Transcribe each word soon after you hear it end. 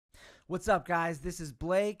What's up, guys? This is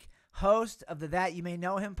Blake, host of the That You May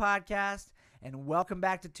Know Him podcast, and welcome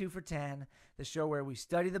back to 2 for 10, the show where we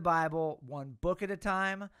study the Bible one book at a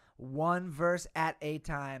time, one verse at a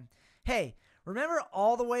time. Hey, remember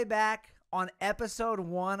all the way back on episode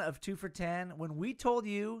 1 of 2 for 10 when we told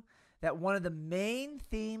you that one of the main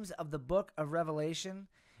themes of the book of Revelation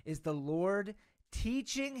is the Lord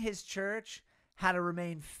teaching his church how to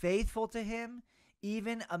remain faithful to him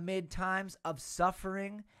even amid times of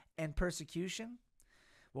suffering and persecution?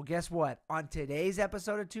 Well, guess what? On today's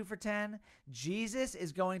episode of 2 for 10, Jesus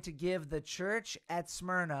is going to give the church at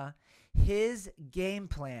Smyrna his game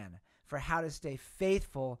plan for how to stay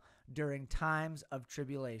faithful during times of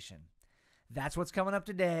tribulation. That's what's coming up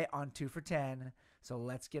today on 2 for 10, so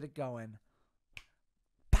let's get it going.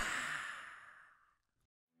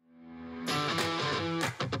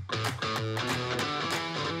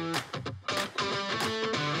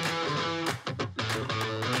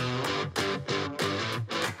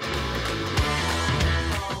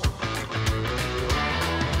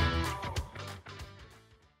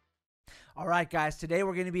 All right, guys, today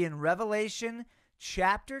we're going to be in Revelation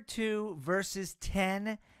chapter 2, verses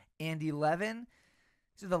 10 and 11.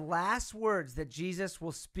 These are the last words that Jesus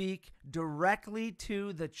will speak directly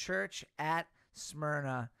to the church at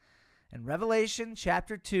Smyrna. And Revelation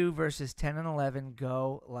chapter 2, verses 10 and 11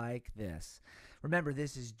 go like this. Remember,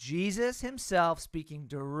 this is Jesus himself speaking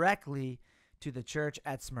directly to the church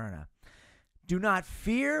at Smyrna. Do not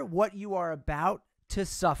fear what you are about to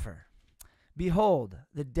suffer. Behold,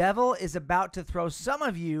 the devil is about to throw some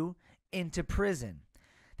of you into prison,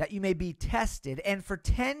 that you may be tested, and for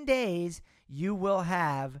 10 days you will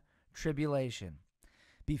have tribulation.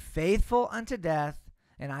 Be faithful unto death,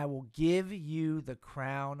 and I will give you the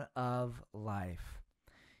crown of life.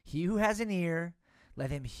 He who has an ear,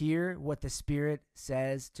 let him hear what the Spirit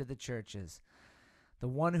says to the churches. The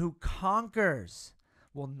one who conquers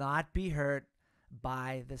will not be hurt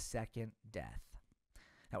by the second death.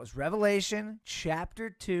 That was Revelation chapter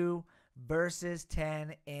 2, verses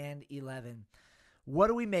 10 and 11. What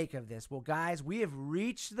do we make of this? Well, guys, we have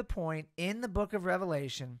reached the point in the book of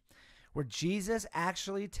Revelation where Jesus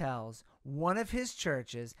actually tells one of his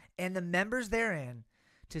churches and the members therein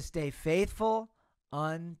to stay faithful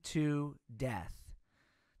unto death.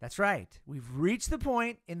 That's right. We've reached the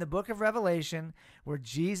point in the book of Revelation where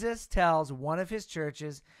Jesus tells one of his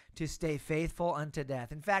churches to stay faithful unto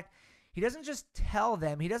death. In fact, he doesn't just tell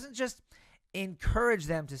them, he doesn't just encourage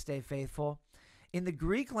them to stay faithful. In the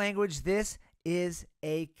Greek language, this is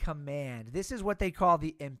a command. This is what they call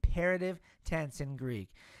the imperative tense in Greek.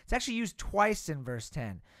 It's actually used twice in verse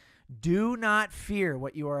 10. Do not fear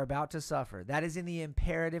what you are about to suffer. That is in the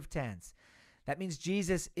imperative tense. That means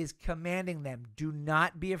Jesus is commanding them, do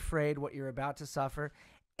not be afraid what you're about to suffer.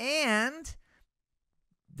 And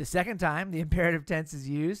the second time the imperative tense is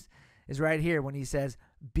used is right here when he says,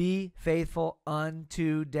 be faithful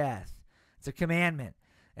unto death. It's a commandment,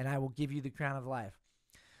 and I will give you the crown of life.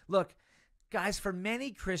 Look, guys, for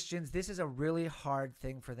many Christians, this is a really hard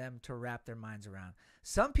thing for them to wrap their minds around.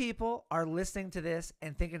 Some people are listening to this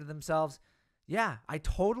and thinking to themselves, yeah, I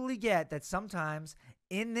totally get that sometimes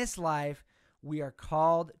in this life, we are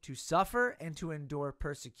called to suffer and to endure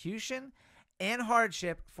persecution and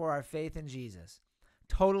hardship for our faith in Jesus.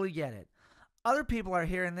 Totally get it. Other people are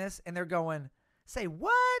hearing this and they're going, say,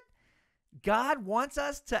 what? God wants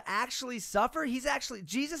us to actually suffer?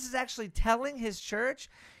 Jesus is actually telling his church,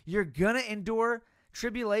 you're going to endure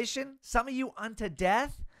tribulation, some of you unto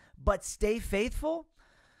death, but stay faithful.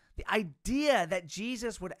 The idea that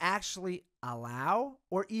Jesus would actually allow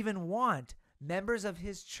or even want members of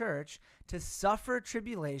his church to suffer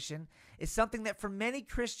tribulation is something that for many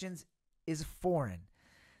Christians is foreign.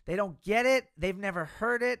 They don't get it. They've never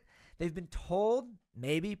heard it. They've been told,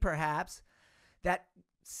 maybe, perhaps, that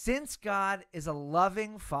since God is a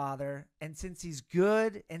loving father, and since he's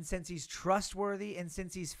good, and since he's trustworthy, and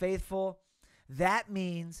since he's faithful, that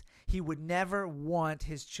means he would never want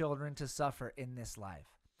his children to suffer in this life.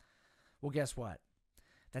 Well, guess what?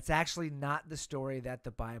 That's actually not the story that the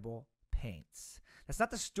Bible paints. That's not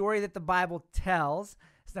the story that the Bible tells.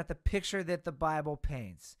 It's not the picture that the Bible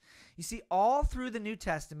paints. You see, all through the New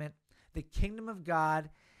Testament, the kingdom of God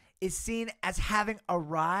is seen as having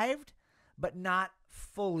arrived, but not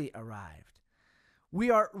fully arrived.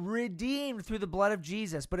 We are redeemed through the blood of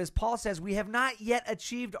Jesus, but as Paul says, we have not yet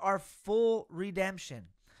achieved our full redemption.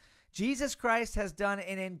 Jesus Christ has done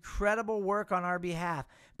an incredible work on our behalf,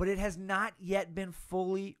 but it has not yet been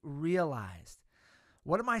fully realized.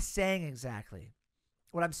 What am I saying exactly?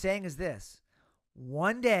 What I'm saying is this.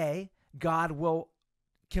 One day, God will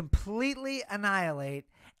completely annihilate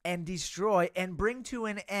and destroy and bring to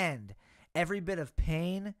an end every bit of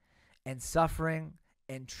pain and suffering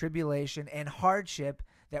and tribulation and hardship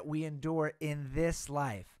that we endure in this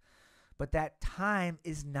life. But that time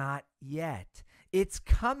is not yet. It's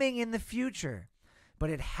coming in the future, but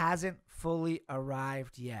it hasn't fully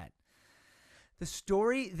arrived yet. The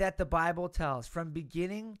story that the Bible tells from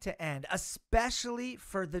beginning to end, especially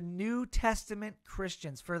for the New Testament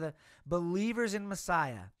Christians, for the believers in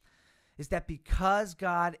Messiah, is that because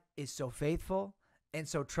God is so faithful and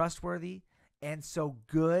so trustworthy and so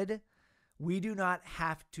good, we do not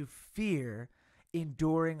have to fear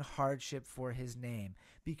enduring hardship for his name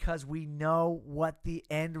because we know what the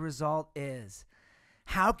end result is.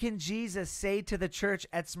 How can Jesus say to the church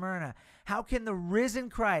at Smyrna, how can the risen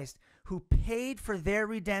Christ who paid for their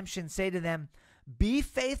redemption say to them, be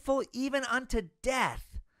faithful even unto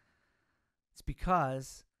death? It's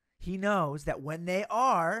because he knows that when they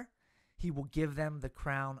are, he will give them the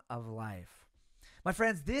crown of life. My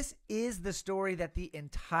friends, this is the story that the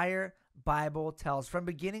entire Bible tells from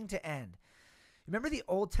beginning to end. Remember the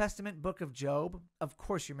Old Testament book of Job? Of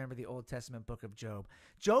course you remember the Old Testament book of Job.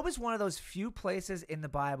 Job is one of those few places in the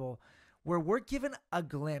Bible where we're given a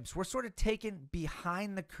glimpse. We're sort of taken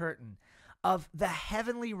behind the curtain of the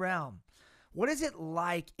heavenly realm. What is it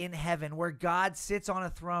like in heaven where God sits on a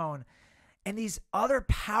throne and these other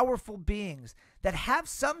powerful beings that have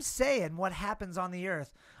some say in what happens on the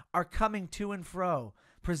earth are coming to and fro,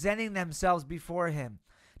 presenting themselves before him,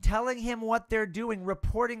 telling him what they're doing,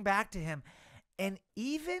 reporting back to him. And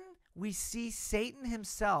even we see Satan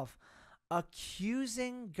himself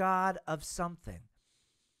accusing God of something.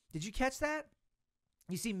 Did you catch that?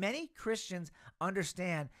 You see, many Christians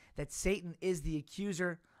understand that Satan is the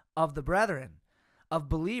accuser of the brethren, of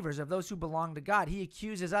believers, of those who belong to God. He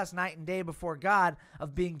accuses us night and day before God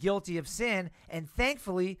of being guilty of sin, and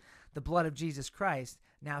thankfully, the blood of Jesus Christ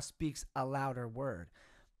now speaks a louder word.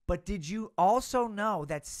 But did you also know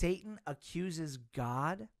that Satan accuses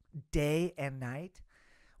God day and night?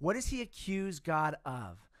 What does he accuse God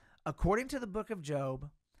of? According to the book of Job,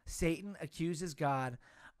 Satan accuses God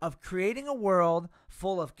of creating a world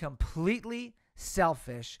full of completely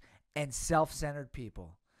selfish and self-centered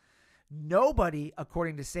people. Nobody,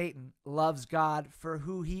 according to Satan, loves God for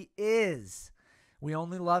who he is. We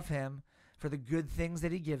only love him for the good things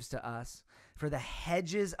that he gives to us, for the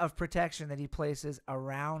hedges of protection that he places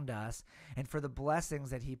around us, and for the blessings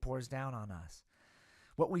that he pours down on us.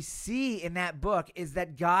 What we see in that book is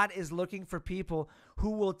that God is looking for people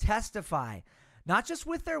who will testify, not just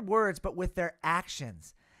with their words, but with their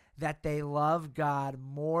actions, that they love God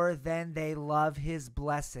more than they love his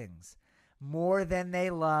blessings, more than they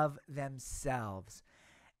love themselves.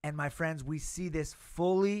 And my friends, we see this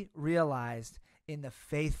fully realized in the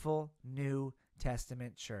faithful New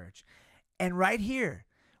Testament church. And right here,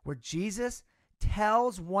 where Jesus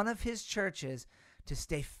tells one of his churches to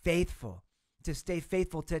stay faithful,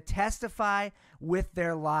 to testify with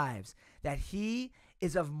their lives, that he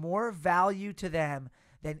is of more value to them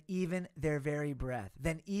than even their very breath,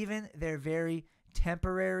 than even their very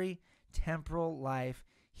temporal life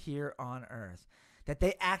here on earth. That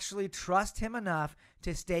they actually trust him enough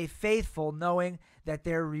to stay faithful, knowing that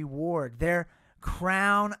their reward, their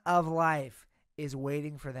crown of life, is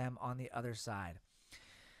waiting for them on the other side.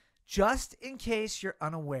 Just in case you're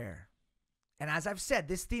unaware, and as I've said,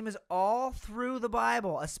 this theme is all through the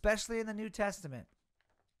Bible, especially in the New Testament.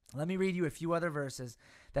 Let me read you a few other verses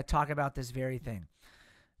that talk about this very thing.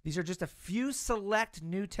 These are just a few select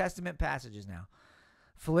New Testament passages now.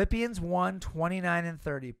 Philippians 1:29 and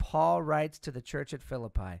 30, Paul writes to the church at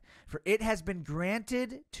Philippi, "For it has been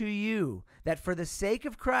granted to you that for the sake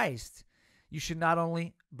of Christ, you should not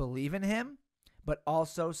only believe in him, but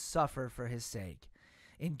also suffer for his sake,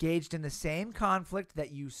 engaged in the same conflict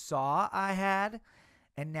that you saw I had,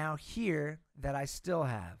 and now hear that I still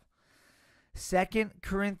have." 2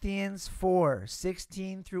 Corinthians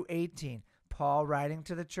 4:16 through 18, Paul writing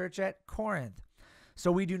to the church at Corinth,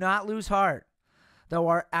 "So we do not lose heart. Though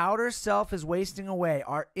our outer self is wasting away,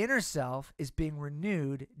 our inner self is being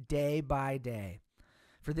renewed day by day.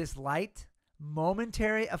 For this light,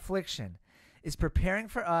 momentary affliction is preparing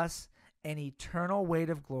for us an eternal weight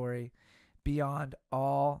of glory beyond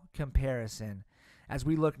all comparison, as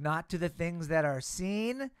we look not to the things that are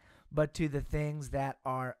seen, but to the things that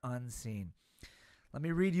are unseen." Let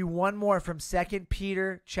me read you one more from 2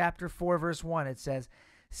 Peter chapter 4, verse 1. It says,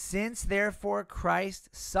 "Since therefore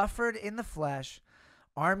Christ suffered in the flesh,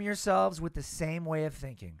 arm yourselves with the same way of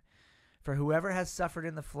thinking. For whoever has suffered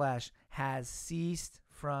in the flesh has ceased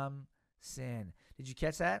from sin." Did you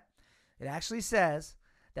catch that? It actually says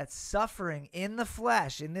that suffering in the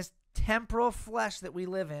flesh, in this temporal flesh that we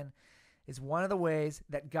live in is one of the ways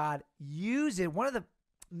that God uses, one of the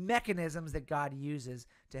mechanisms that God uses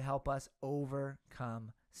to help us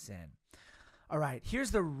overcome sin. All right,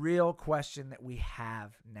 here's the real question that we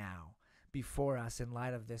have now before us in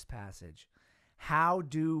light of this passage. How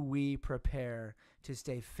do we prepare to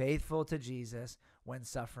stay faithful to Jesus when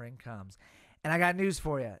suffering comes? And I got news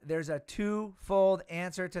for you. There's a twofold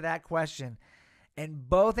answer to that question. And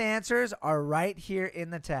both answers are right here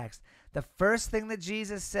in the text. The first thing that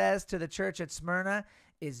Jesus says to the church at Smyrna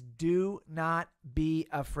is, do not be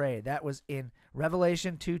afraid. That was in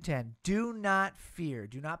Revelation 2:10. Do not fear.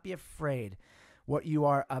 Do not be afraid what you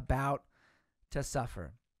are about to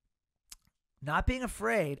suffer. Not being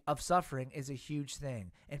afraid of suffering is a huge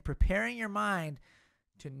thing. And preparing your mind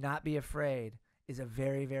to not be afraid is a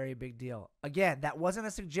very, very big deal. Again, that wasn't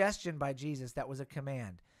a suggestion by Jesus. That was a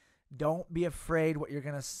command. Don't be afraid what you're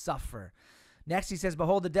going to suffer. Next, he says,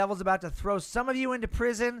 behold, the devil's about to throw some of you into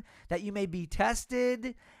prison that you may be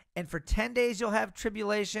tested. And for 10 days you'll have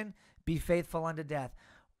tribulation. Be faithful unto death.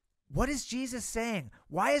 What is Jesus saying?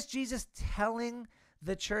 Why is Jesus telling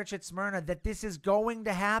the church at Smyrna that this is going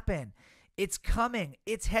to happen? It's coming.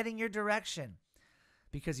 It's heading your direction.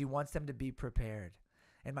 Because he wants them to be prepared.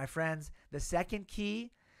 And my friends, the second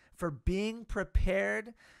key for being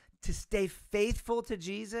prepared to stay faithful to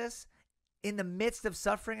Jesus in the midst of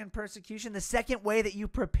suffering and persecution, the second way that you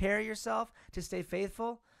prepare yourself to stay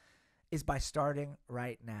faithful is by starting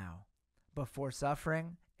right now, before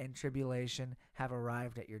suffering and tribulation have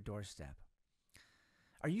arrived at your doorstep.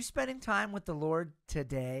 Are you spending time with the Lord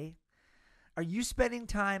today? Are you spending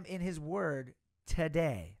time in his word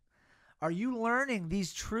today? Are you learning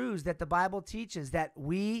these truths that the Bible teaches that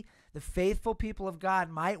we, the faithful people of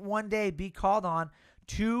God, might one day be called on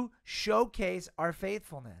to showcase our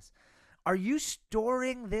faithfulness? Are you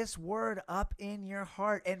storing this word up in your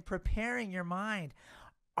heart and preparing your mind?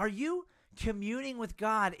 Are you communing with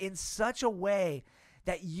God in such a way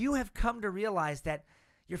that you have come to realize that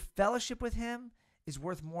your fellowship with him is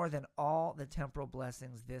worth more than all the temporal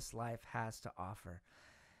blessings this life has to offer?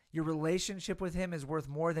 Your relationship with him is worth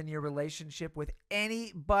more than your relationship with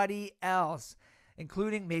anybody else,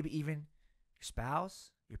 including maybe even your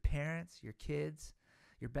spouse, your parents, your kids,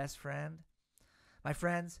 your best friend. My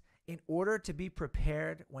friends, in order to be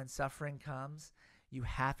prepared when suffering comes, you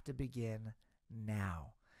have to begin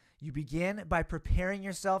now. You begin by preparing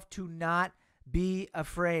yourself to not be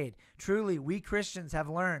afraid. Truly, we Christians have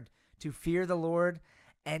learned to fear the Lord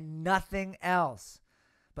and nothing else.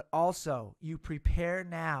 But also, you prepare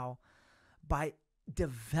now by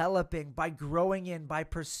developing, by growing in, by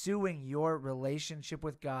pursuing your relationship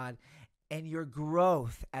with God and your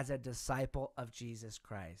growth as a disciple of Jesus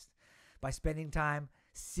Christ. By spending time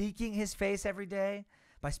seeking his face every day,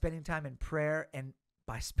 by spending time in prayer, and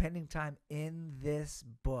by spending time in this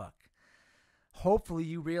book. Hopefully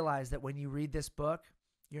you realize that when you read this book,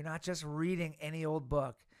 you're not just reading any old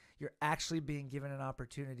book. You're actually being given an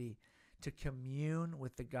opportunity to commune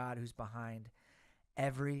with the God who's behind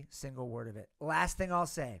every single word of it. Last thing I'll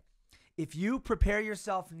say, if you prepare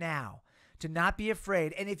yourself now to not be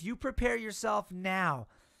afraid, and if you prepare yourself now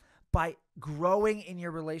by growing in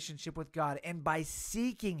your relationship with God and by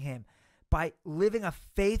seeking him, by living a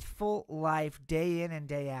faithful life day in and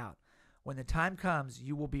day out, when the time comes,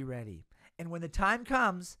 you will be ready. And when the time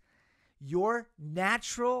comes, your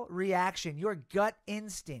natural reaction, your gut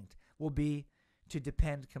instinct will be to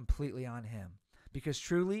depend completely on him, because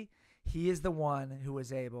truly he is the one who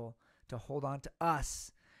is able to hold on to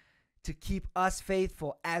us, to keep us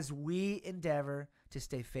faithful as we endeavor to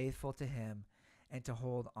stay faithful to him and to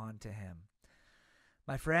hold on to him.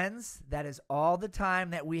 My friends, that is all the time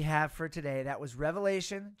that we have for today. That was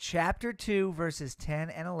Revelation chapter 2, verses 10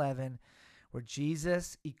 and 11, where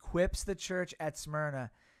Jesus equips the church at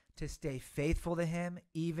Smyrna to stay faithful to him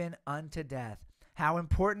even unto death. How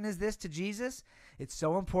important is this to Jesus? It's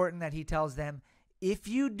so important that he tells them, if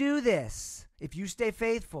you do this, if you stay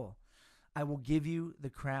faithful, I will give you the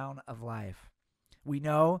crown of life. We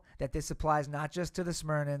know that this applies not just to the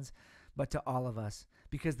Smyrnans, but to all of us.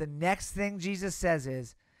 Because the next thing Jesus says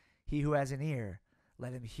is, he who has an ear,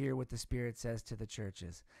 let him hear what the Spirit says to the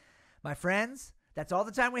churches. My friends, that's all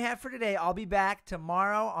the time we have for today. I'll be back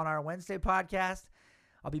tomorrow on our Wednesday podcast.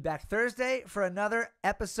 I'll be back Thursday for another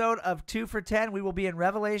episode of 2 for 10. We will be in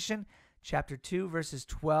Revelation chapter 2, verses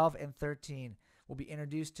 12 and 13. We'll be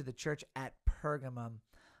introduced to the church at Pergamum.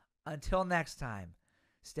 Until next time,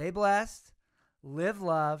 stay blessed, live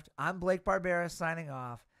loved. I'm Blake Barbera signing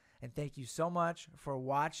off, and thank you so much for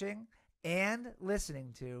watching and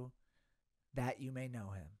listening to That You May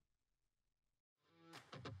Know Him.